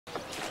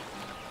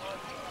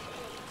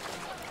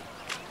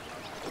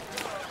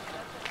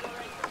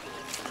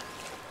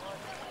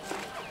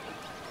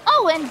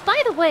Oh, and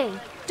by the way,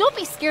 don't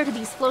be scared of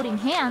these floating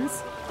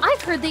hands.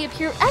 I've heard they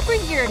appear every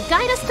year to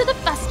guide us to the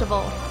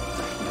festival.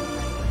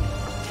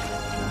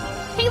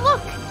 Hey,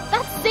 look!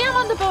 That's Sam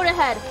on the boat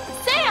ahead!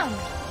 Sam!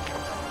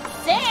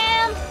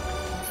 Sam!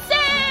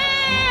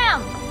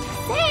 Sam!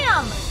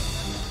 Sam!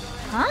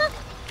 Huh?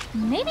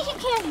 Maybe he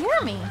can't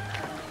hear me.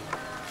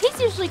 He's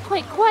usually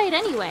quite quiet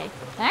anyway.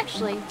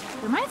 Actually,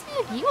 reminds me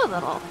of you a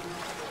little.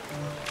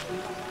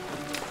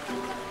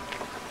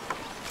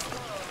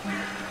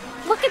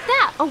 Look at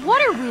that! A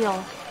water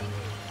wheel!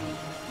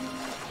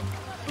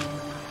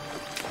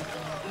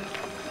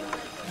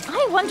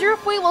 I wonder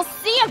if we will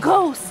see a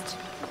ghost!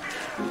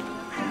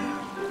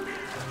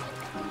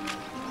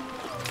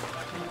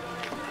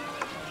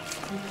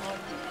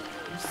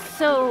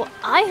 So,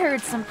 I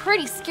heard some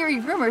pretty scary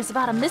rumors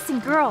about a missing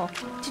girl.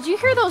 Did you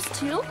hear those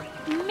too?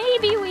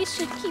 Maybe we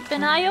should keep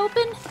an eye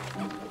open?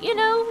 You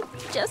know,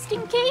 just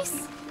in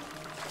case?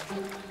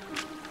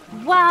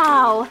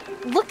 Wow!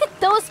 Look at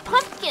those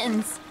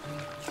pumpkins!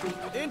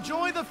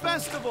 Enjoy the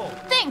festival!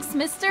 Thanks,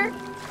 mister!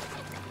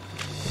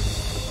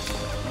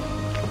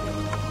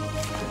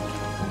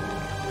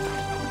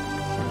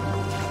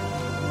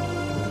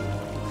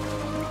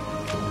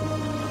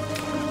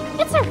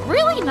 It's a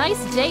really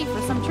nice day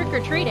for some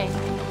trick-or-treating.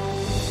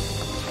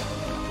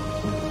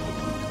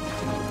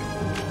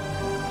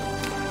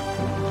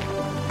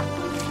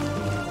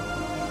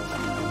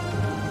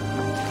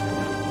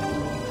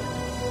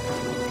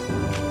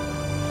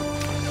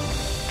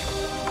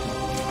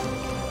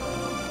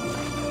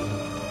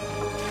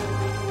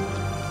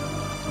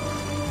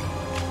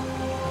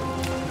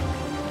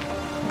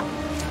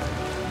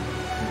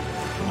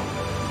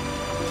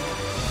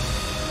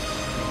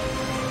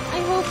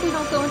 We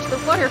don't go into the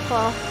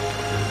waterfall.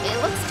 It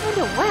looks kind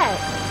of wet.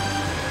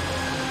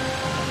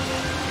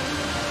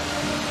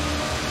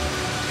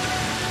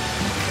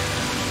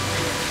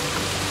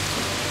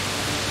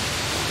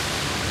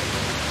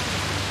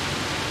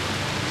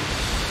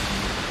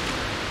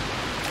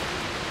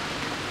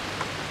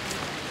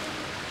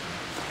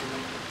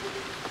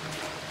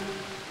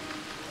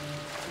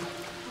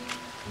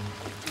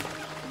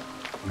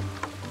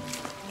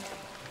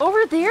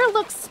 Over there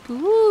looks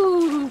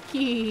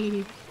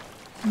spooky.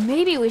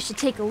 Maybe we should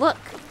take a look.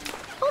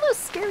 All those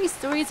scary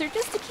stories are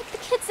just to keep the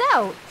kids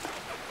out.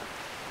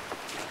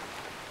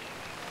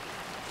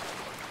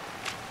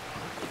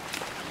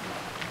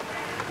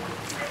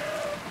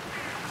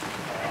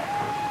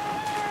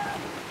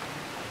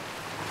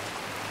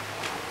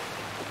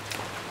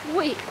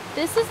 Wait,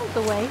 this isn't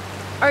the way.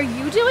 Are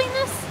you doing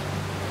this?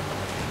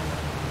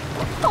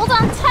 Hold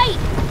on tight!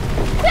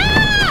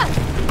 Ah!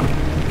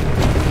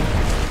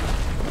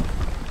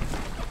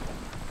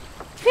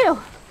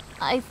 Phew.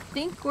 I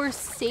think we're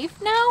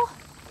safe now?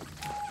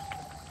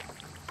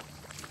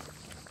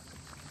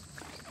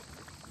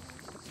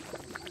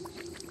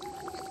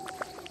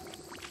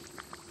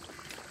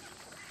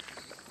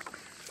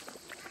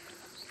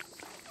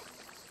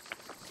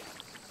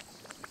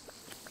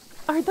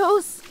 Are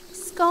those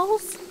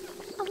skulls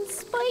on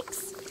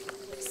spikes?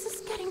 This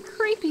is getting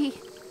creepy.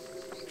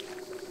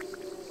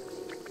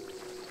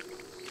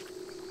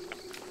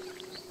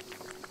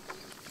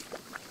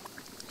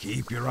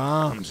 Keep your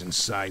arms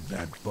inside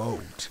that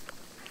boat.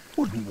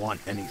 Wouldn't want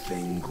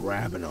anything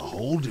grabbing a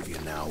hold of you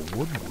now,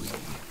 would we?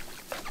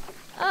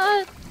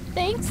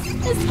 Thanks,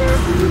 mister?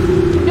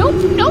 Nope,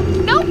 nope,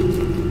 nope!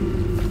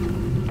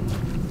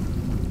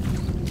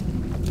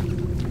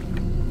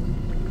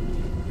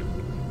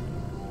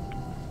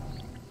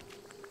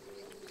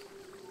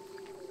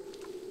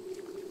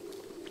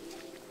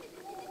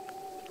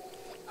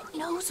 Who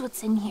knows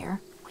what's in here?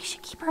 We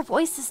should keep our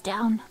voices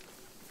down.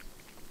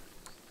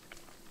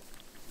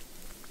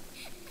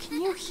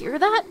 Can you hear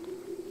that?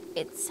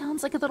 It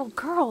sounds like a little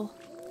girl.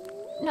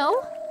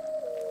 No?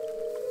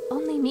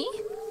 Only me?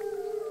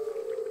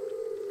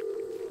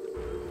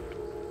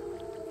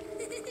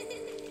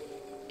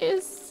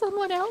 Is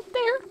someone out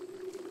there?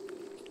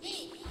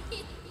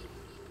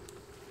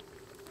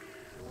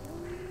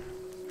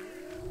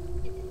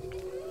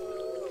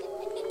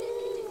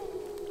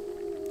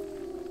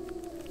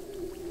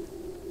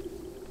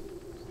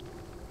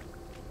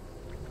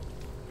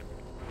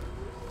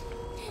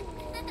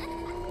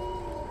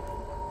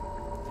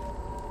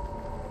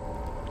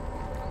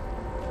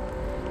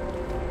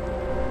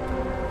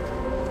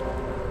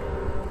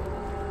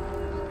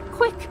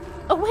 Quick,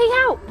 a way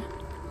out!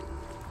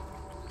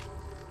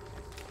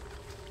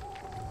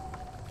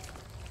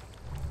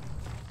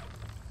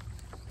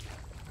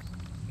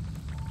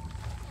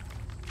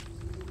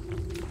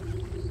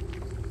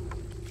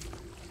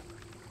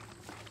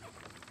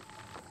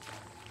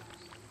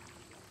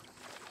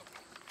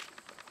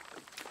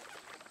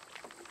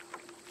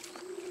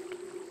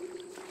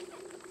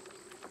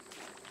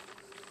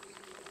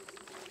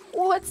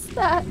 What's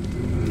that?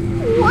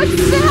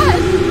 What's that?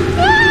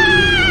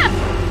 Ah!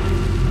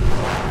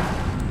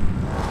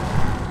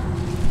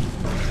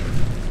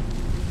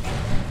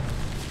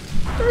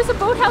 There's a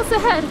boathouse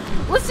ahead.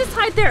 Let's just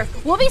hide there.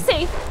 We'll be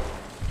safe.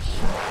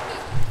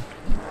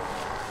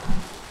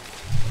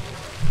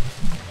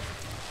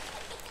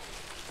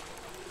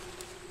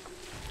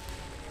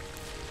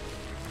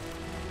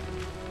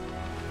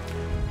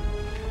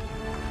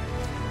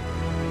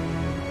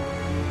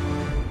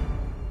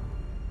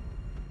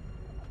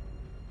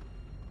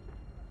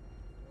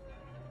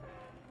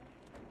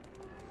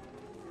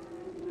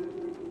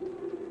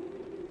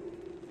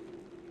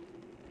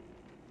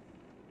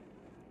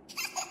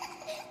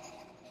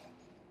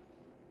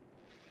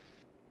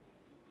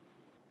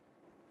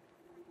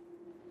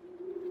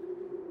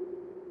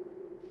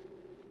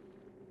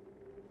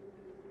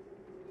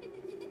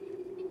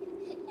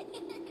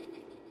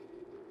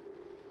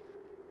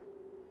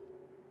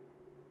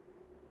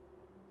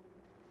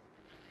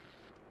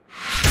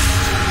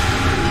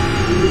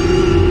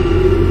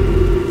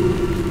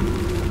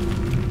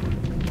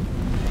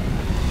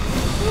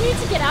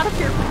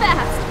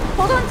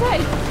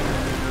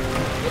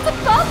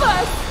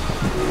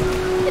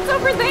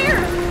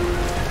 there!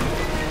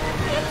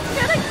 It's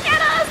gonna get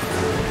us!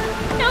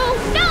 No,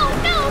 no,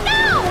 no,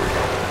 no!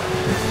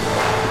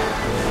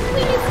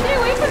 Please stay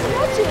away from the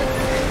edges!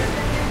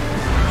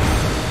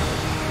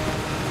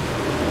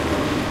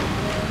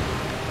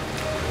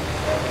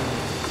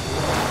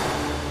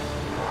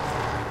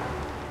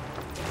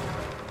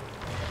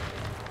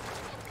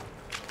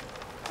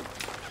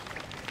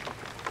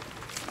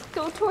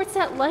 Go towards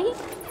that light?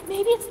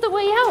 Maybe it's the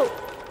way out.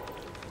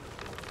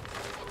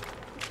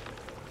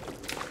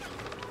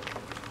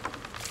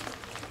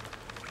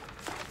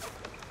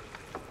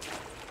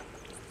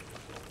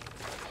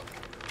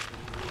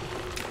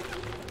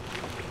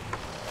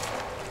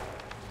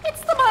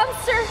 It's the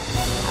monster!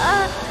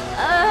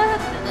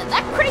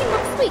 That crane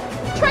looks weak.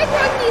 Try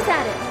throwing these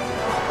at it.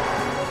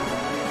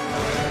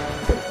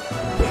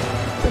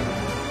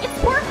 It's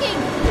working!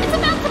 It's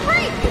about to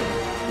break!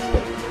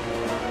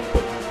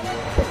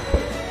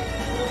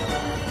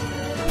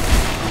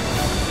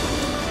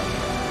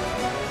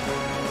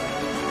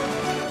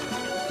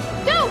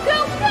 Go, go,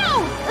 go!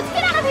 Let's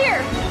get out of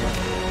here!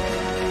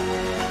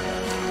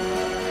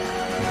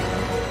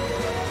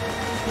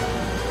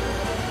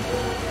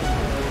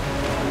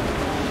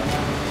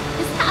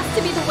 This has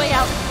to be the way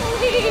out.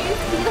 Please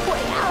be the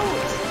way out.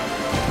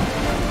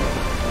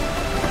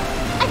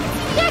 I can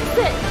see the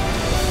exit!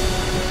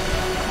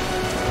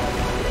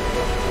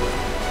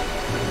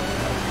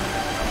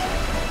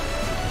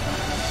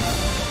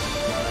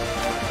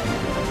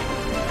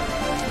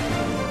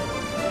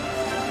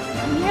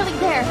 I'm nearly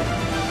there.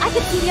 I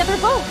can see the other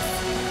boats.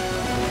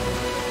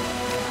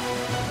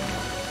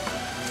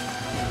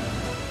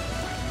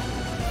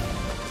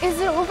 Is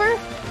it over?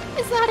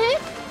 Is that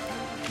it?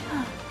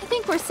 I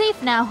think we're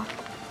safe now.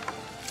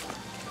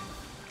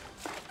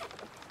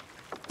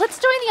 Let's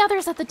join the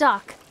others at the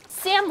dock.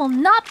 Sam will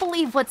not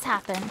believe what's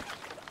happened.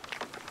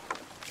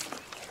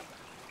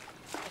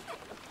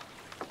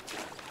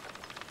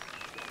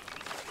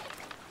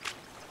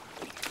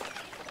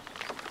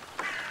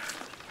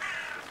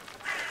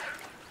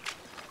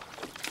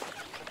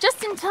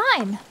 Just in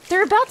time.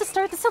 They're about to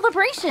start the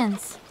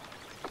celebrations.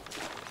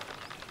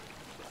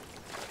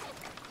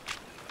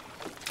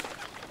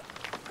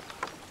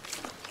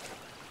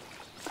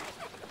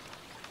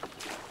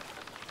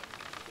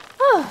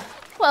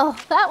 Well,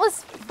 that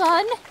was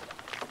fun.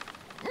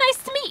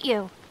 Nice to meet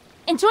you.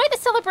 Enjoy the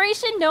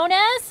celebration known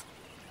as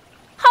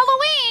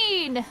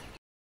Halloween!